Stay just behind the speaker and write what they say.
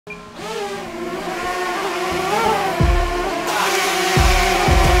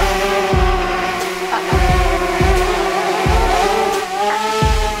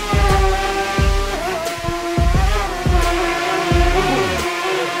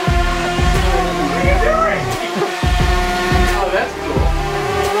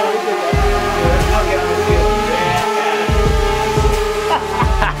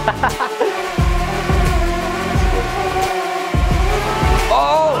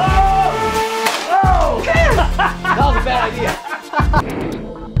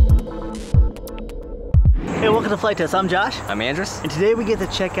Welcome to Flight Test. I'm Josh. I'm Andres. And today we get to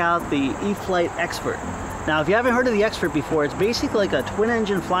check out the E-Flite X-Vert. Now, if you haven't heard of the X-Vert before, it's basically like a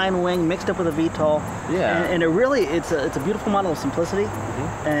twin-engine flying wing mixed up with a VTOL. Yeah. And it's a beautiful model of simplicity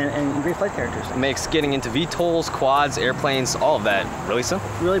and great flight characteristics. It makes getting into VTOLs, quads, airplanes, all of that really simple.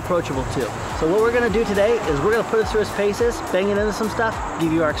 Really approachable too. So what we're going to do today is we're going to put it through its paces, bang it into some stuff,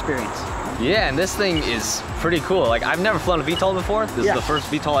 give you our experience. Yeah, and this thing is pretty cool. Like, I've never flown a VTOL before. This is the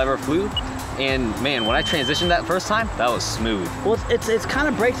first VTOL I ever flew. And man, when I transitioned that first time, that was smooth. Well, it's kind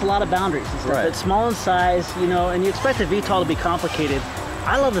of breaks a lot of boundaries. It's small in size, you know, and you expect a VTOL to be complicated.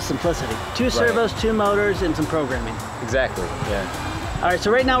 I love the simplicity. 2 servos, 2 motors, and some programming. Exactly, yeah. All right, so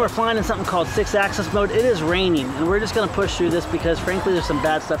right now we're flying in something called 6-axis mode. It is raining, and we're just gonna push through this because frankly, there's some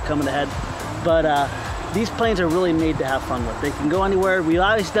bad stuff coming ahead. But these planes are really made to have fun with. They can go anywhere. We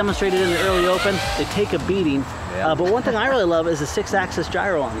always demonstrated in the early open. They take a beating. But one thing I really love is the 6-axis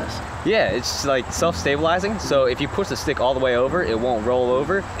gyro on this. Yeah, it's like self-stabilizing. So if you push the stick all the way over, it won't roll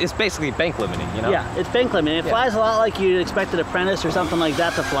over. It's basically bank limiting, you know? Yeah, it's bank limiting. It flies a lot like you'd expect an Apprentice or something like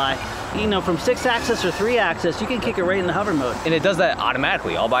that to fly. You know, from 6-axis or 3-axis, you can kick it right into hover mode. And it does that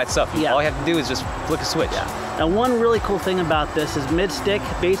automatically, all by itself. Yeah. All you have to do is just flick a switch. Yeah. Now, one really cool thing about this is mid-stick,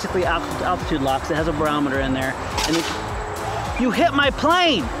 basically altitude locks. It has a barometer in there. And you hit my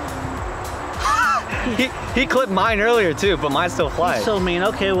plane! He clipped mine earlier too, but mine still flies. He's so mean.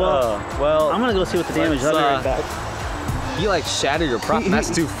 Okay, well, I'm gonna go see what the damage is. I'll be right back. You like shatter your prop, and that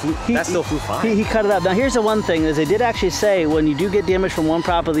still flew fine. He cut it up. Now here's the one thing, is they did actually say when you do get damage from one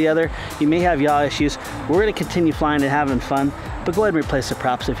prop or the other, you may have yaw issues. We're gonna continue flying and having fun, but go ahead and replace the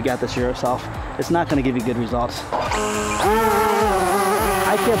props if you got this yourself. It's not gonna give you good results.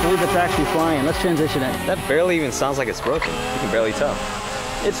 I can't believe it's actually flying. Let's transition it. That barely even sounds like it's broken. You can barely tell.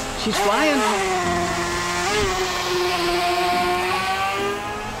 She's flying.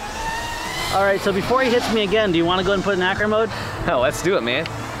 All right, so before he hits me again, do you want to go ahead and put in acro mode? Hell, let's do it, man.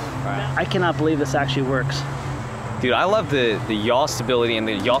 I cannot believe this actually works. Dude, I love the yaw stability and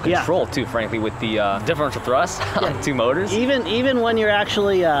the yaw control too, frankly, with the differential thrust on 2 motors. Even when you're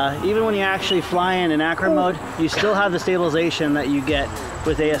actually flying in acro mode, you still have the stabilization that you get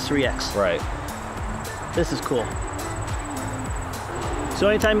with AS3X. Right. This is cool. So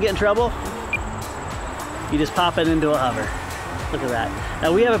anytime you get in trouble, you just pop it into a hover. Look at that.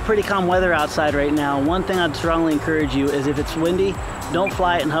 Now we have a pretty calm weather outside right now. One thing I'd strongly encourage you is if it's windy, don't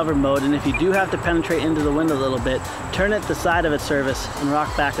fly it in hover mode. And if you do have to penetrate into the wind a little bit, turn it to the side of its service and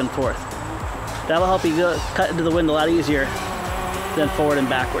rock back and forth. That'll help you cut into the wind a lot easier than forward and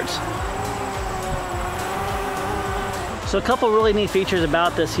backwards. So a couple really neat features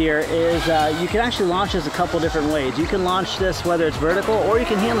about this here is you can actually launch this a couple different ways. You can launch this whether it's vertical or you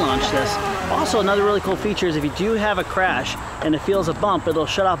can hand launch this. Also, another really cool feature is if you do have a crash and it feels a bump, it'll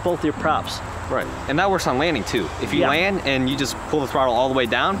shut off both your props. Right, and that works on landing too. If you land and you just pull the throttle all the way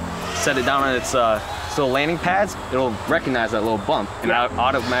down, set it down on its little landing pads, it'll recognize that little bump and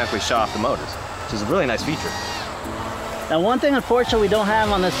automatically shut off the motors, which is a really nice feature. Now one thing unfortunately we don't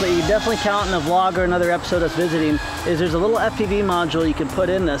have on this, but you definitely count in a vlog or another episode that's visiting, is there's a little FPV module you can put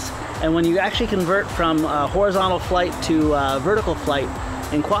in this, and when you actually convert from horizontal flight to vertical flight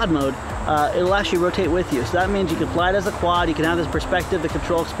in quad mode, it'll actually rotate with you. So that means you can fly it as a quad, you can have this perspective, the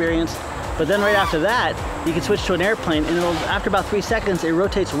control experience, but then right after that, you can switch to an airplane, and after about 3 seconds, it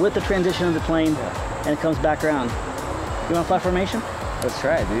rotates with the transition of the plane, and it comes back around. You want to fly formation? Let's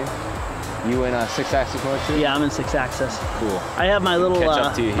try it, dude. You in 6-axis mode too? Yeah, I'm in 6-axis. Cool. I have my little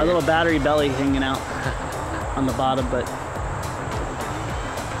little battery belly hanging out on the bottom, but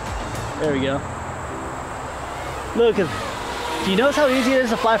there we go. Look, do you notice how easy it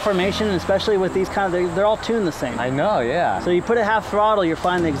is to fly formation, and especially with these kind of, they're all tuned the same. I know, yeah. So you put it half throttle, you're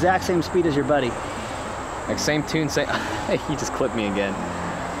flying the exact same speed as your buddy. Like same tune, same. He just clipped me again.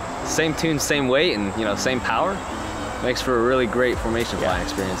 Same tune, same weight, and you know, same power. Makes for a really great formation flying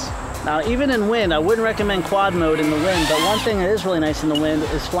experience. Now, even in wind, I wouldn't recommend quad mode in the wind, but one thing that is really nice in the wind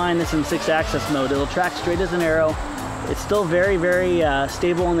is flying this in 6-axis mode. It'll track straight as an arrow. It's still very, very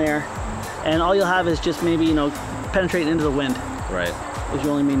stable in the air, and all you'll have is just maybe, you know, penetrating into the wind. Right. Is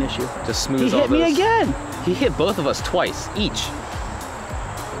your only main issue. Just smooths all those. He hit me again! He hit both of us twice, each.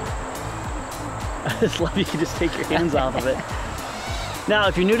 I just love you can just take your hands off of it. Now,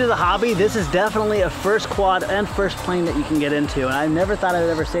 if you're new to the hobby, this is definitely a first quad and first plane that you can get into. And I never thought I would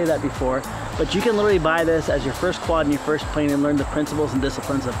ever say that before, but you can literally buy this as your first quad and your first plane and learn the principles and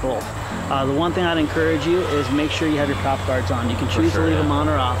disciplines of both. The one thing I'd encourage you is make sure you have your prop guards on. You can choose to leave them on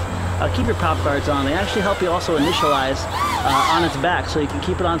or off. Keep your prop guards on. They actually help you also initialize on its back, so you can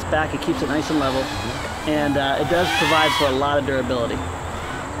keep it on its back. It keeps it nice and level, and it does provide for a lot of durability.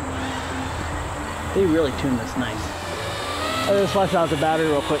 They really tuned this nice. I'll just flush out the battery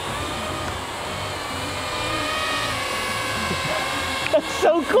real quick. That's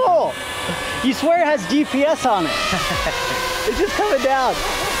so cool! You swear it has GPS on it. It's just coming down.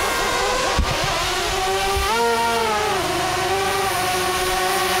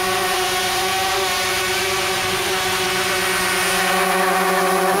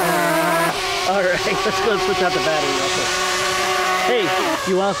 All right, let's go switch out the battery real quick. Hey,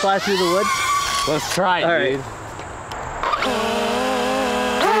 you want to fly through the woods? Let's try it, dude.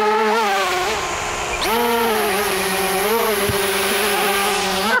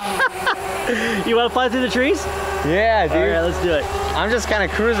 You want to fly through the trees? Yeah, dude. All right, let's do it. I'm just kind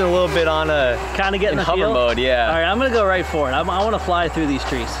of cruising a little bit on kind of getting the hover feel? mode, yeah. All right, I'm gonna go right for it. I want to fly through these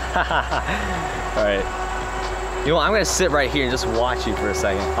trees. All right. You know, I'm gonna sit right here and just watch you for a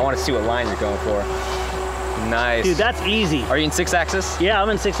second. I want to see what line you're going for. Nice. Dude, that's easy. Are you in 6-axis? Yeah, I'm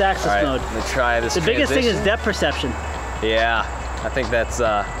in 6-axis mode. I'm gonna try this. The biggest thing is depth perception. Yeah, I think that's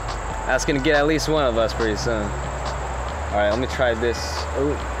gonna get at least one of us pretty soon. All right, let me try this.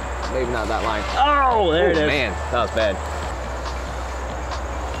 Ooh, maybe not that line. Oh, there it is. Man, that was bad.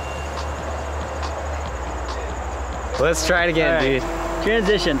 Let's try it again, dude.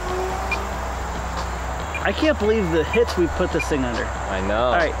 Transition. I can't believe the hits we put this thing under. I know.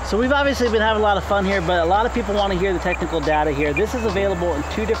 All right, so we've obviously been having a lot of fun here, but a lot of people want to hear the technical data here. This is available in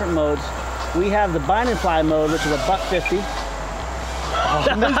 2 different modes. We have the bind and fly mode, which is $150. Oh,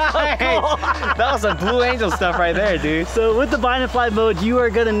 nice. Cool. That was some Blue Angel stuff right there, dude. So with the bind and fly mode, you are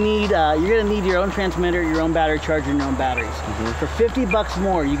gonna need your own transmitter, your own battery charger, and your own batteries. For $50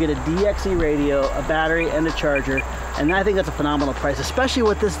 more, you get a DXE radio, a battery, and a charger. And I think that's a phenomenal price, especially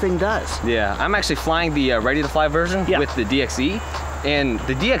what this thing does. Yeah, I'm actually flying the ready to fly version with the DXE. And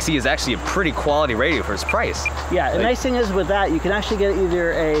the DXE is actually a pretty quality radio for its price. Yeah, the nice thing is with that, you can actually get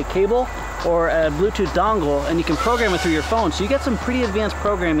either a cable or a Bluetooth dongle, and you can program it through your phone. So you get some pretty advanced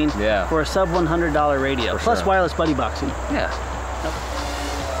programming for a sub $100 radio, plus wireless buddy boxing. Yeah.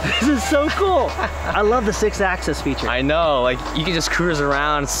 This is so cool. I love the 6-axis feature. I know, like you can just cruise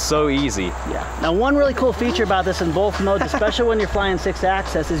around so easy. Yeah. Now one really cool feature about this in both modes, especially when you're flying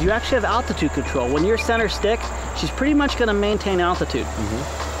 6-axis, is you actually have altitude control. When you're center stick, she's pretty much gonna maintain altitude.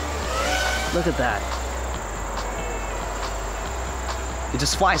 Look at that. It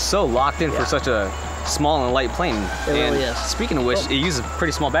just flies so locked in for such a small and light plane. It really is. Speaking of which, it uses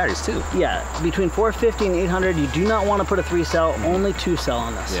pretty small batteries too. Yeah, between 450 and 800, you do not want to put a 3-cell, only 2-cell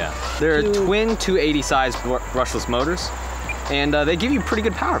on this. Yeah, they're twin 280 size brushless motors, and they give you pretty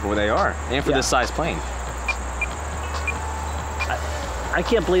good power for what they are, and for this size plane. I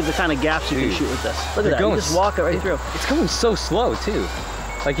can't believe the kind of gaps you can shoot with this. Look at that, you just walk it right through. It's going so slow too.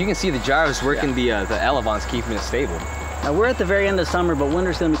 Like you can see the gyros working the elevons, keeping it stable. Now we're at the very end of summer, but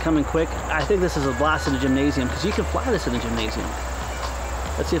winter's gonna be coming quick. I think this is a blast in a gymnasium, because you can fly this in a gymnasium.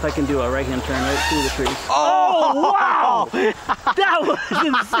 Let's see if I can do a right-hand turn right through the trees. Oh, wow! That was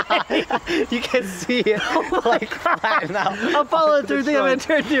insane! You can see it like flatten out. I'm following through, I'm gonna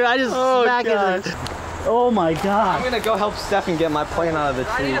turn through. I just smack it. Oh my God. I'm gonna go help Stefan get my plane out of the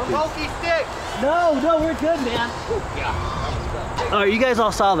tree. I need a pokey stick! No, we're good, man. All right, you guys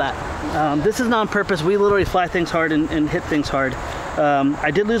all saw that. This isn't on purpose. We literally fly things hard and hit things hard. I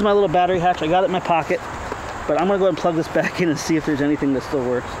did lose my little battery hatch. I got it in my pocket, but I'm gonna go ahead and plug this back in and see if there's anything that still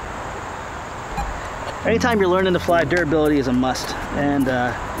works. Anytime you're learning to fly, durability is a must. And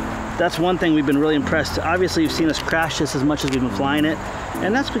that's one thing we've been really impressed. Obviously, you've seen us crash this as much as we've been flying it,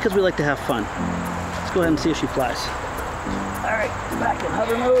 and that's because we like to have fun. Let's go ahead and see if she flies. All right, back in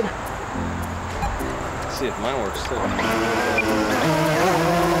hover mode. Let's see if mine works too.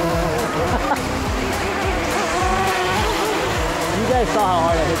 You guys saw how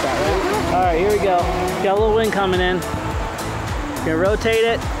hard I hit that, right? All right, here we go. Got a little wind coming in. Gonna rotate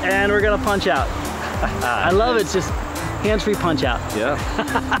it, and we're gonna punch out. I love it, just hands-free punch out. Yeah.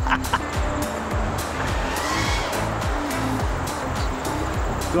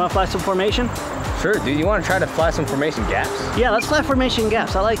 You wanna fly some formation? Sure, dude. You want to try to fly some formation gaps? Yeah, let's fly formation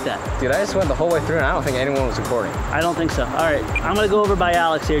gaps. I like that. Dude, I just went the whole way through and I don't think anyone was recording. I don't think so. All right, I'm gonna go over by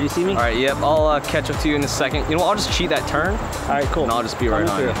Alex here. Do you see me? All right, yep. I'll catch up to you in a second. You know what? I'll just cheat that turn. All right, cool. And I'll just be right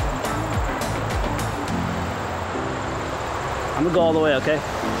on you. I'm gonna go all the way, okay?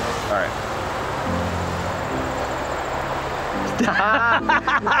 All right.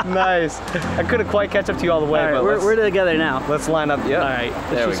 Nice. I couldn't quite catch up to you all the way, all right, but we're together now. Let's line up. Yep. All right,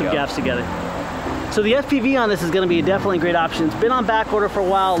 let's shoot some gaps together. So the FPV on this is going to be a definitely great option. It's been on back order for a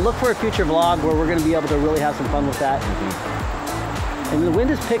while. Look for a future vlog where we're going to be able to really have some fun with that. And the wind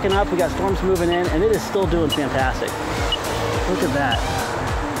is picking up. We got storms moving in, and it is still doing fantastic. Look at that.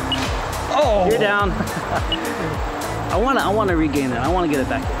 Oh! You're down. I wanna regain that. I wanna get it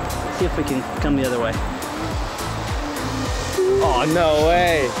back. See if we can come the other way. Oh, no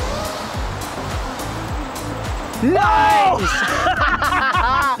way. Nice!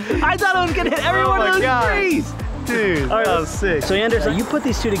 I thought I was gonna hit every one of those trees. Dude, All right, that was sick. So Anderson, you put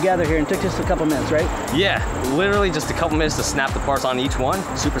these two together here and took just a couple minutes, right? Yeah, literally just a couple minutes to snap the parts on each one.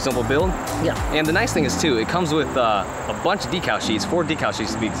 Super simple build. Yeah. And the nice thing is too, it comes with a bunch of decal sheets, 4 decal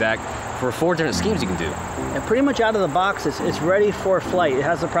sheets to be exact, for 4 different schemes you can do. And pretty much out of the box, it's ready for flight. It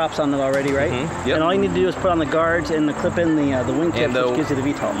has the props on it already, right? Mm-hmm. Yep. And all you need to do is put on the guards and the clip in the wing tips, which gives you the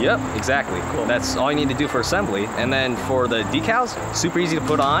VTOL. Yep, exactly. Cool. That's all you need to do for assembly. And then for the decals, super easy to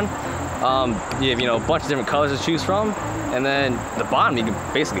put on. You have, a bunch of different colors to choose from. And then the bottom, you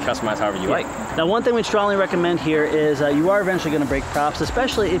can basically customize however you like. Now, one thing we strongly recommend here is you are eventually going to break props,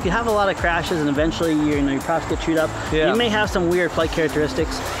 especially if you have a lot of crashes and eventually your props get chewed up. Yeah. You may have some weird flight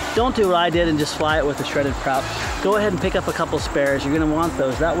characteristics. Don't do what I did and just fly it with a shredded prop. Go ahead and pick up a couple spares. You're going to want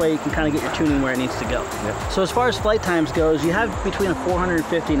those. That way you can kind of get your tuning where it needs to go. Yep. So as far as flight times goes, you have between a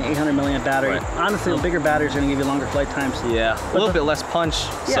 450 and 800 milliamp battery. Right. Honestly, the bigger batteries are going to give you longer flight times. Yeah, a little bit less punch.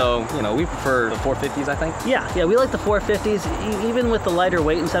 Yeah. So, we prefer the 450s, I think. Yeah, we like the 450s. Even with the lighter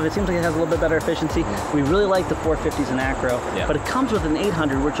weight and stuff, it seems like it has a little bit better efficiency. We really like the 450s in acro, but it comes with an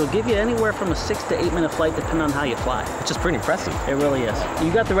 800, which will give you anywhere from a 6 to 8 minute flight depending on how you fly. Which is pretty impressive. It really is.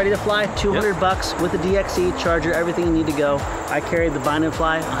 You got the ready to fly, 200 bucks with the DXE charger, everything you need to go. I carried the bind and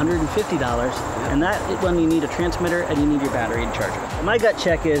fly, $150, and that is when you need a transmitter and you need your battery and charger. My gut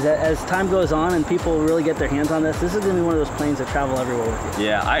check is that as time goes on and people really get their hands on this is going to be one of those planes that travel everywhere with you.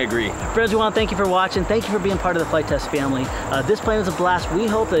 Yeah, I agree. Friends, we want to thank you for watching. Thank you for being part of the Flight Test family. This plane is a blast. We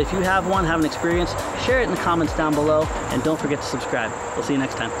hope that if you have one, have an experience, share it in the comments down below, and don't forget to subscribe. We'll see you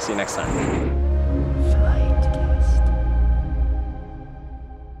next time. See you next time.